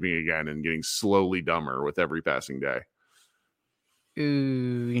never sleeping again and getting slowly dumber with every passing day.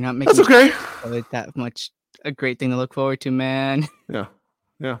 Ooh, you're not making that's okay. That much a great thing to look forward to, man.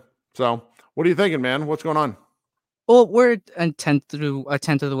 Yeah. So what are you thinking, man? What's going on? Well, we're a tenth of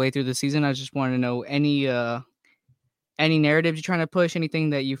the way through the season. I just want to know any narratives you're trying to push, anything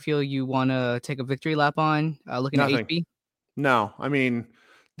that you feel you want to take a victory lap on, looking Nothing. at HB? No, I mean,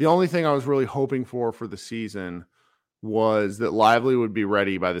 the only thing I was really hoping for the season was that Lively would be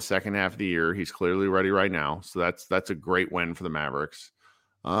ready by the second half of the year. He's clearly ready right now. So that's a great win for the Mavericks.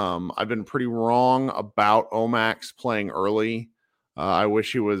 I've been pretty wrong about Omax playing early. I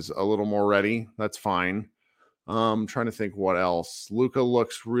wish he was a little more ready. That's fine. I'm trying to think what else. Luka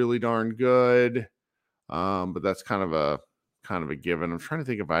looks really darn good. But that's kind of a given. I'm trying to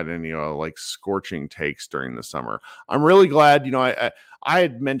think if I had any like scorching takes during the summer. I'm really glad, I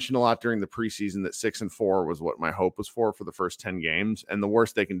had mentioned a lot during the preseason that 6-4 was what my hope was for the first 10 games. And the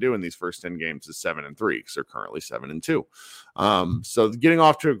worst they can do in these first 10 games is 7-3 because they're currently 7-2. So getting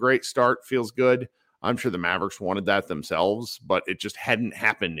off to a great start feels good. I'm sure the Mavericks wanted that themselves, but it just hadn't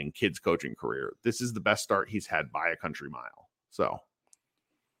happened in Kidd's coaching career. This is the best start he's had by a country mile. So.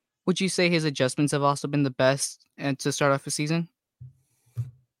 Would you say his adjustments have also been the best and to start off the season?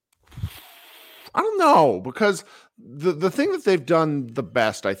 I don't know, because the thing that they've done the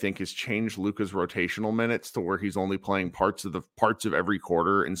best, I think, is change Luka's rotational minutes to where he's only playing parts of every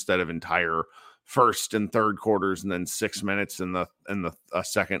quarter instead of entire first and third quarters and then 6 minutes in the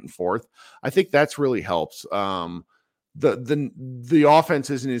second and fourth. I think that's really helps. The offense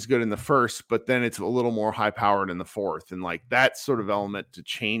isn't as good in the first, but then it's a little more high powered in the fourth, and like that sort of element to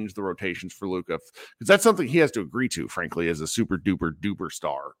change the rotations for Luka, because that's something he has to agree to, frankly, as a super duper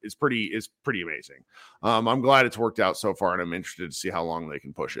star is pretty amazing. I'm glad it's worked out so far, and I'm interested to see how long they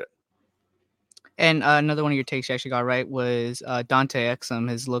can push it. And another one of your takes you actually got right was Dante Exum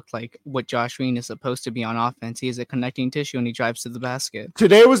has looked like what Josh Green is supposed to be on offense. He is a connecting tissue and he drives to the basket.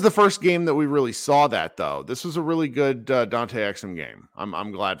 Today was the first game that we really saw that, though. This was a really good Dante Exum game.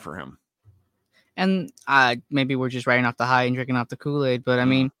 I'm glad for him. And maybe we're just riding off the high and drinking off the Kool-Aid, but I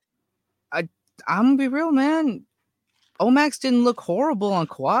mean, I'm going to be real, man. Omax didn't look horrible on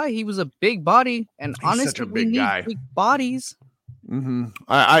Kawhi. He was a big body, and he's honestly, such a big guy. Big bodies. Mm-hmm.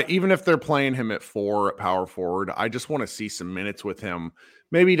 I even if they're playing him at 4 at power forward, I just want to see some minutes with him.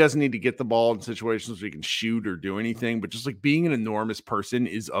 Maybe he doesn't need to get the ball in situations where he can shoot or do anything, but just like being an enormous person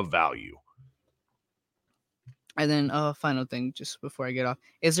is of value. And then final thing, just before I get off,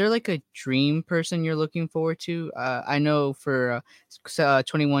 is there like a dream person you're looking forward to? I know for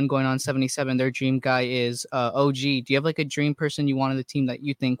 21 going on 77, their dream guy is OG. Do you have like a dream person you want on the team that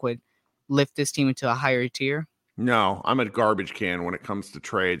you think would lift this team into a higher tier? No, I'm a garbage can when it comes to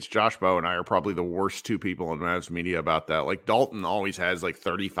trades. Josh Bowe and I are probably the worst two people in Mavs media about that. Like Dalton always has like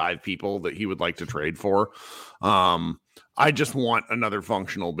 35 people that he would like to trade for. I just want another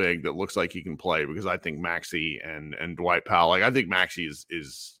functional big that looks like he can play, because I think Maxey and Dwight Powell, like I think Maxey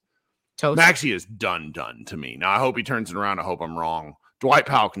is toast. Maxey is done to me. Now I hope he turns it around. I hope I'm wrong. Dwight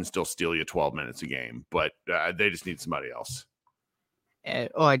Powell can still steal you 12 minutes a game, but they just need somebody else.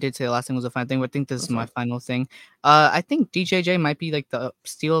 I did say the last thing was a fine thing, but I think this is my final thing. I think DJJ might be like the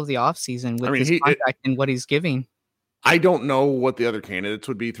steal of the offseason with his contract and what he's giving. I don't know what the other candidates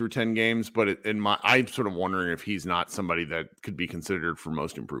would be through 10 games, but I'm sort of wondering if he's not somebody that could be considered for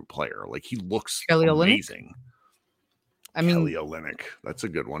most improved player. Like he looks Kelly amazing. Kelly Olynyk, that's a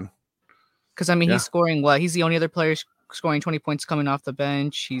good one. Because he's scoring well. He's the only other player scoring 20 points coming off the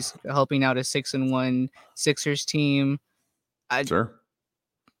bench. He's helping out a 6-1 Sixers team. Sure.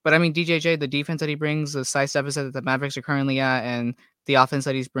 But DJJ, the defense that he brings, the size deficit that the Mavericks are currently at, and the offense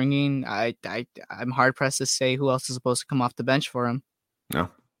that he's bringing, I'm hard pressed to say who else is supposed to come off the bench for him. No,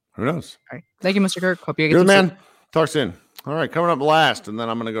 who knows? All right, thank you, Mr. Kirk. Hope you get Good man. sleep. Talk soon. All right, coming up last, and then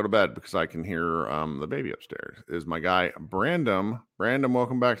I'm going to go to bed because I can hear the baby upstairs. Is my guy Brandon. Brandon,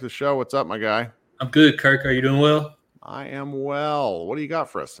 welcome back to the show. What's up, my guy? I'm good, Kirk. Are you doing well? I am well. What do you got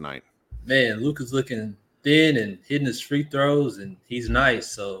for us tonight? Man, Luka's looking thin and hitting his free throws, and he's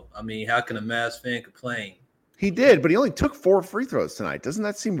nice. So, how can a Mavs fan complain? He did, but he only took 4 free throws tonight. Doesn't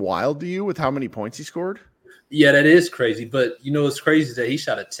that seem wild to you with how many points he scored? Yeah, that is crazy. But what's crazy is that he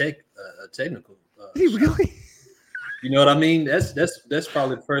shot a technical. He really? You know what I mean? That's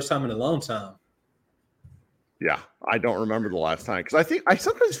probably the first time in a long time. Yeah, I don't remember the last time because I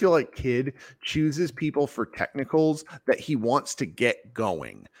sometimes feel like Kidd chooses people for technicals that he wants to get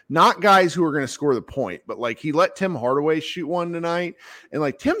going, not guys who are going to score the point. But like he let Tim Hardaway shoot one tonight, and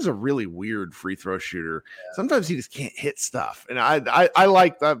like Tim's a really weird free throw shooter. Yeah. Sometimes he just can't hit stuff, and I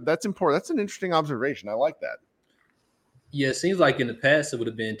like that. That's important. That's an interesting observation. I like that. Yeah, it seems like in the past it would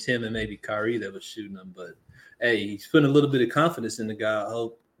have been Tim and maybe Kyrie that was shooting them, but hey, he's putting a little bit of confidence in the guy. I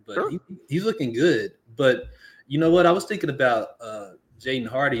hope, but sure. He's looking good, but. You know what? I was thinking about Jaden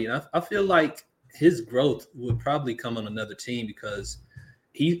Hardy, and I feel like his growth would probably come on another team because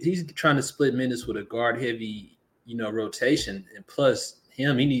he's trying to split minutes with a guard-heavy, rotation. And plus, he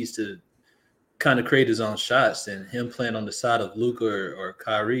needs to kind of create his own shots. And him playing on the side of Luka or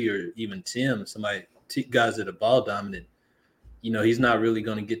Kyrie or even Tim, guys that are ball dominant, he's not really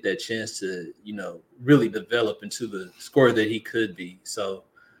going to get that chance to, really develop into the scorer that he could be. So,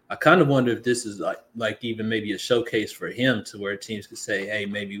 I kind of wonder if this is like even maybe a showcase for him to where teams could say, hey,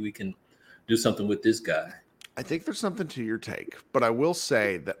 maybe we can do something with this guy. I think there's something to your take, but I will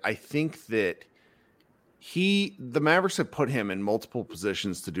say that I think that the Mavericks have put him in multiple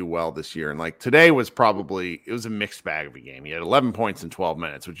positions to do well this year. And like today it was a mixed bag of a game. He had 11 points in 12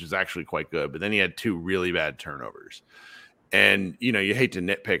 minutes, which is actually quite good. But then he had 2 really bad turnovers. And, you hate to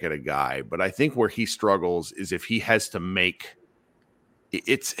nitpick at a guy, but I think where he struggles is if he has to make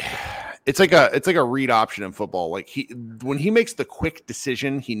it's like a read option in football. Like when he makes the quick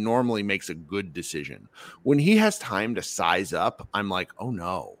decision, he normally makes a good decision. When he has time to size up, I'm like, oh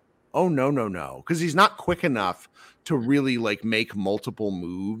no, because he's not quick enough to really like make multiple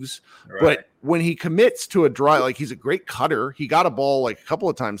moves. Right. But when he commits to a drive, like he's a great cutter. He got a ball like a couple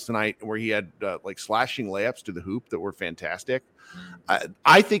of times tonight where he had like slashing layups to the hoop that were fantastic.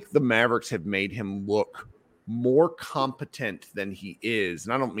 I think the Mavericks have made him look more competent than he is,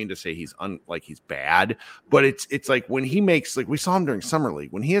 and I don't mean to say he's he's bad, but it's like when he makes, like we saw him during summer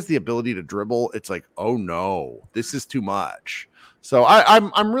league, when he has the ability to dribble, it's like, oh no, this is too much. So I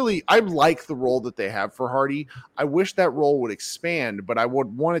like the role that they have for Hardy. I wish that role would expand, but I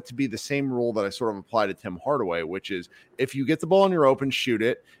would want it to be the same rule that I sort of apply to Tim Hardaway, which is if you get the ball and you're open, shoot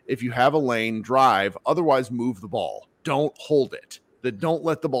it. If you have a lane, drive. Otherwise, move the ball. Don't hold it. Don't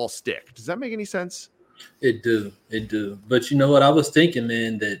let the ball stick. Does that make any sense? It do. But you know what? I was thinking,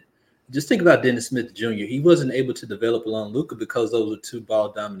 man, that just think about Dennis Smith Jr. He wasn't able to develop along Luka because those were 2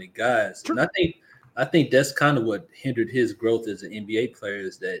 ball dominant guys. Sure. And I think that's kind of what hindered his growth as an NBA player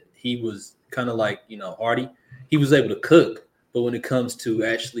is that he was kind of like, Hardy. He was able to cook, but when it comes to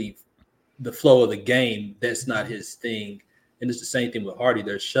actually the flow of the game, that's not his thing. And it's the same thing with Hardy.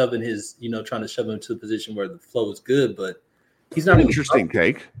 They're shoving trying to shove him to a position where the flow is good, but he's not. Interesting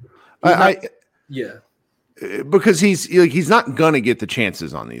take. Yeah. Because he's not gonna get the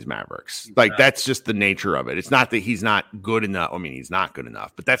chances on these Mavericks. Like that's just the nature of it. It's not that he's not good enough. I mean, he's not good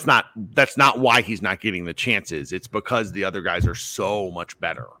enough, but that's not why he's not getting the chances. It's because the other guys are so much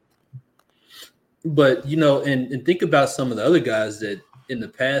better. But and think about some of the other guys that in the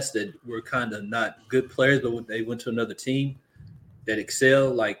past that were kind of not good players, but when they went to another team that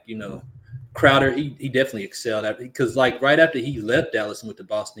excel, like Crowder, he definitely excelled at because like right after he left Dallas and went to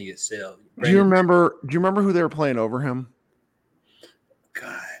Boston, he excelled. Do you remember who they were playing over him?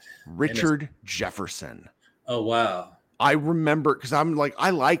 God, Richard Jefferson. Oh wow. I remember because I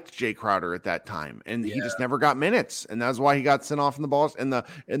liked Jay Crowder at that time, and he just never got minutes, and that's why he got sent off in the balls in the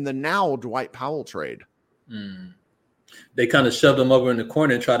now Dwight Powell trade. They kind of shoved him over in the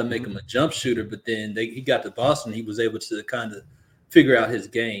corner and tried to make him a jump shooter, but then he got to Boston, he was able to kind of figure out his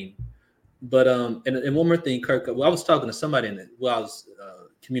game. But and one more thing, Kirk. Well, I was talking to somebody I was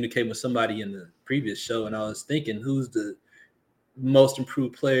communicating with somebody in the previous show, and I was thinking, who's the most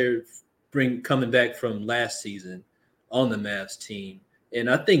improved player coming back from last season on the Mavs team? And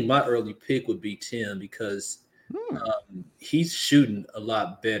I think my early pick would be Tim because he's shooting a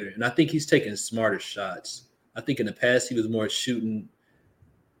lot better, and I think he's taking smarter shots. I think in the past he was more shooting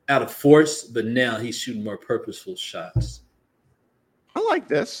out of force, but now he's shooting more purposeful shots. I like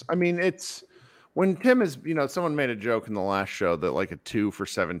this. I mean, it's when Tim is, someone made a joke in the last show that like a 2 for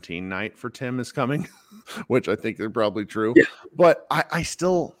 17 night for Tim is coming, which I think they're probably true. Yeah. But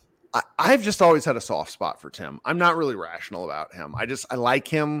I've just always had a soft spot for Tim. I'm not really rational about him. I like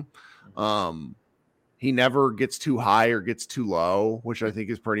him. He never gets too high or gets too low, which I think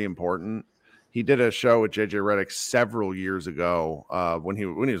is pretty important. He did a show with JJ Redick several years ago when he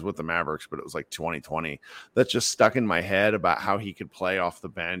was with the Mavericks, but it was like 2020. That just stuck in my head about how he could play off the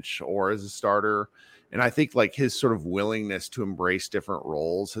bench or as a starter. And I think like his sort of willingness to embrace different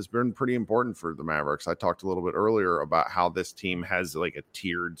roles has been pretty important for the Mavericks. I talked a little bit earlier about how this team has like a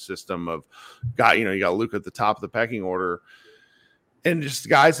tiered system of you got Luke at the top of the pecking order and just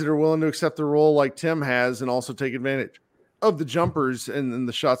guys that are willing to accept the role like Tim has and also take advantage of the jumpers and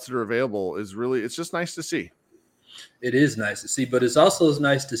the shots that are available it's just nice to see. It is nice to see, but it's also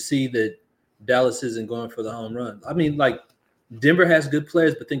nice to see that Dallas isn't going for the home run. I mean, like Denver has good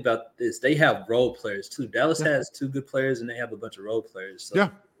players, but think about this. They have role players too. Dallas has 2 good players and they have a bunch of role players.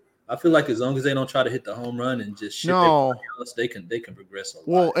 So I feel like as long as they don't try to hit the home run and just shit everybody else, they can progress a lot.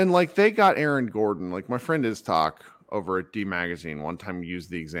 Well, and like they got Aaron Gordon, like my friend Iztok over at D Magazine one time used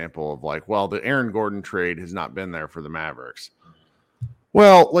the example of like, well, the Aaron Gordon trade has not been there for the Mavericks.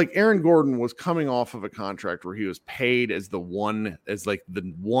 Well, like Aaron Gordon was coming off of a contract where he was paid as the 1A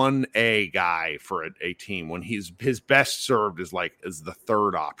guy for a team when his best served as the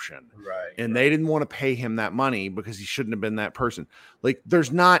third option. Right. And they didn't want to pay him that money because he shouldn't have been that person. Like there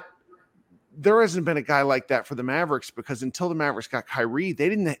hasn't been a guy like that for the Mavericks because until the Mavericks got Kyrie, they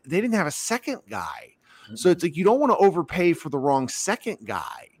didn't have a second guy. So it's like you don't want to overpay for the wrong second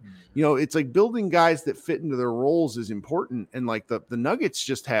guy. It's like building guys that fit into their roles is important. And like the Nuggets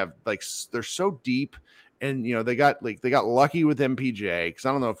just have like they're so deep, and they got lucky with MPJ because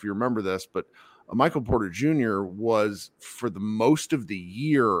I don't know if you remember this, but Michael Porter Jr. was for the most of the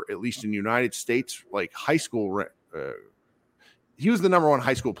year, at least in the United States, like high school. He was the number 1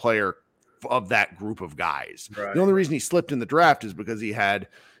 high school player of that group of guys. Right. The only reason he slipped in the draft is because he had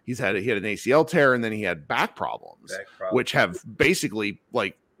an ACL tear and then he had back problems. Which have basically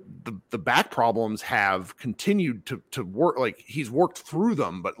like the back problems have continued to work. Like he's worked through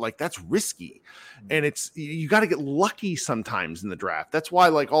them, but like that's risky. And you got to get lucky sometimes in the draft. That's why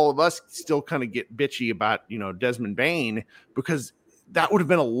like all of us still kind of get bitchy about, Desmond Bane, because that would have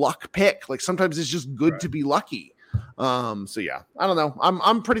been a luck pick. Like sometimes it's just good to be lucky. So yeah, I don't know.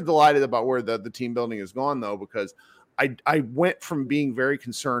 I'm pretty delighted about where the team building has gone though, because I went from being very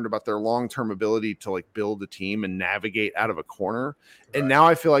concerned about their long-term ability to like build a team and navigate out of a corner. And now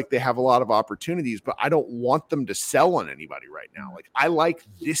I feel like they have a lot of opportunities, but I don't want them to sell on anybody right now. Like I like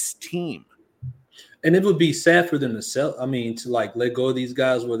this team. And it would be sad for them to sell. I mean, to like let go of these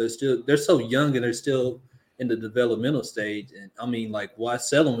guys where they're so young and they're still in the developmental stage. And I mean, like why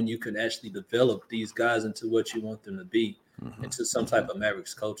sell them when you can actually develop these guys into what you want them to be, into some type of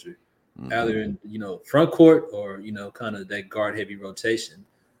Mavericks culture. Either in front court or kind of that guard heavy rotation,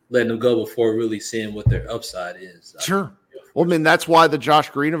 letting them go before really seeing what their upside is. Sure. Well, I mean, that's why the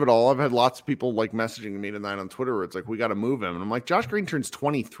Josh Green of it all. I've had lots of people like messaging me tonight on Twitter where it's like, we got to move him. And I'm like, Josh Green turns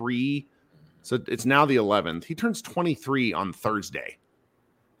 23. So it's now the 11th. He turns 23 on Thursday.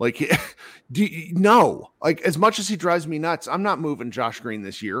 Like, like as much as he drives me nuts, I'm not moving Josh Green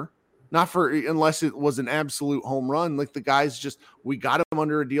this year. Not unless it was an absolute home run. Like the guys we got him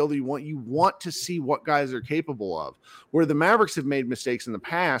under a deal that you want to see what guys are capable of. Where the Mavericks have made mistakes in the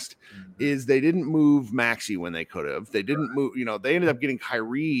past is they didn't move Maxey when they could have. They didn't move, they ended up getting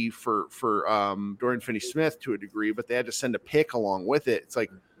Kyrie for Dorian Finney-Smith to a degree, but they had to send a pick along with it. It's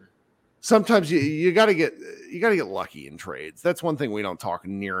like sometimes you got to get lucky in trades. That's one thing we don't talk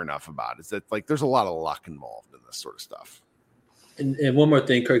near enough about is that like there's a lot of luck involved in this sort of stuff. And one more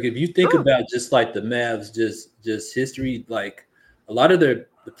thing, Kirk, if you think about just like the Mavs, just history, like a lot of the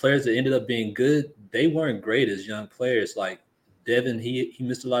players that ended up being good, they weren't great as young players. Like Devin, he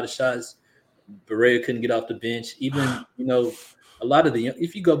missed a lot of shots. Barea couldn't get off the bench. Even, a lot of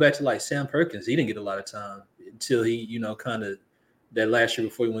if you go back to like Sam Perkins, he didn't get a lot of time until he, kind of that last year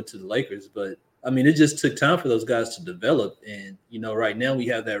before he went to the Lakers. But I mean, it just took time for those guys to develop. And, right now we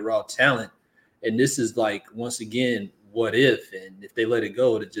have that raw talent. And this is like, once again, what if, and if they let it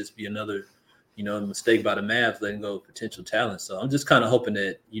go, it'd just be another, mistake by the Mavs letting go of potential talent. So I'm just kind of hoping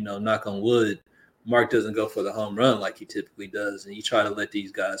that, knock on wood, Mark doesn't go for the home run like he typically does, and you try to let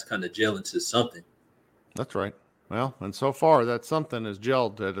these guys kind of gel into something. That's right. Well, and so far that something has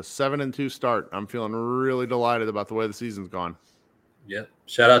gelled at a 7-2 start. I'm feeling really delighted about the way the season's gone. Yeah.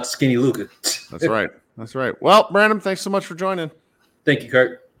 Shout out to Skinny Luka. That's right. That's right. Well, Brandon, thanks so much for joining. Thank you,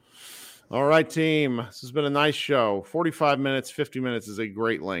 Kurt. All right, team. This has been a nice show. 45 minutes, 50 minutes is a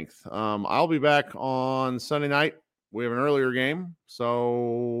great length. I'll be back on Sunday night. We have an earlier game,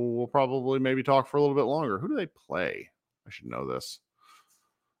 so we'll probably maybe talk for a little bit longer. Who do they play? I should know this.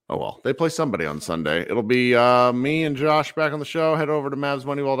 Oh, well, they play somebody on Sunday. It'll be me and Josh back on the show. Head over to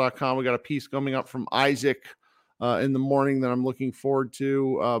MavsMoneyball.com. We got a piece coming up from Isaac in the morning that I'm looking forward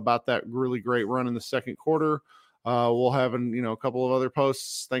to about that really great run in the second quarter. We'll have a couple of other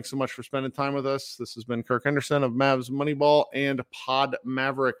posts. Thanks so much for spending time with us. This has been Kirk Henderson of Mavs Moneyball and Pod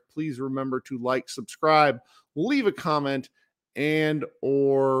Maverick. Please remember to like, subscribe, leave a comment, and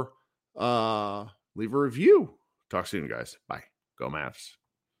or leave a review. Talk soon, guys. Bye. Go Mavs.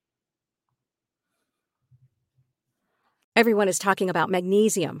 Everyone is talking about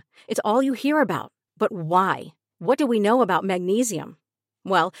magnesium. It's all you hear about. But why? What do we know about magnesium?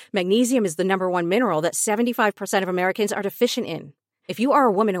 Well, magnesium is the number one mineral that 75% of Americans are deficient in. If you are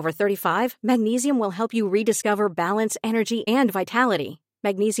a woman over 35, magnesium will help you rediscover balance, energy, and vitality.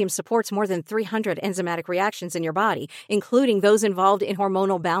 Magnesium supports more than 300 enzymatic reactions in your body, including those involved in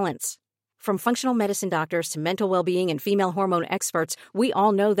hormonal balance. From functional medicine doctors to mental well-being and female hormone experts, we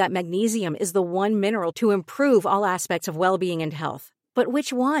all know that magnesium is the one mineral to improve all aspects of well-being and health. But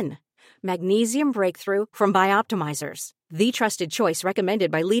which one? Magnesium Breakthrough from Bioptimizers, the trusted choice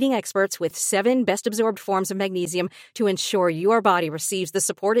recommended by leading experts with 7 best-absorbed forms of magnesium to ensure your body receives the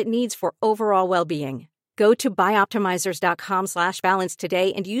support it needs for overall well-being. Go to bioptimizers.com/balance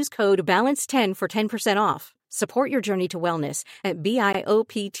today and use code BALANCE10 for 10% off. Support your journey to wellness at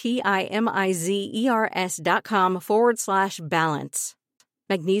bioptimizers.com/balance.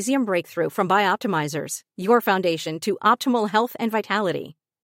 Magnesium Breakthrough from Bioptimizers, your foundation to optimal health and vitality.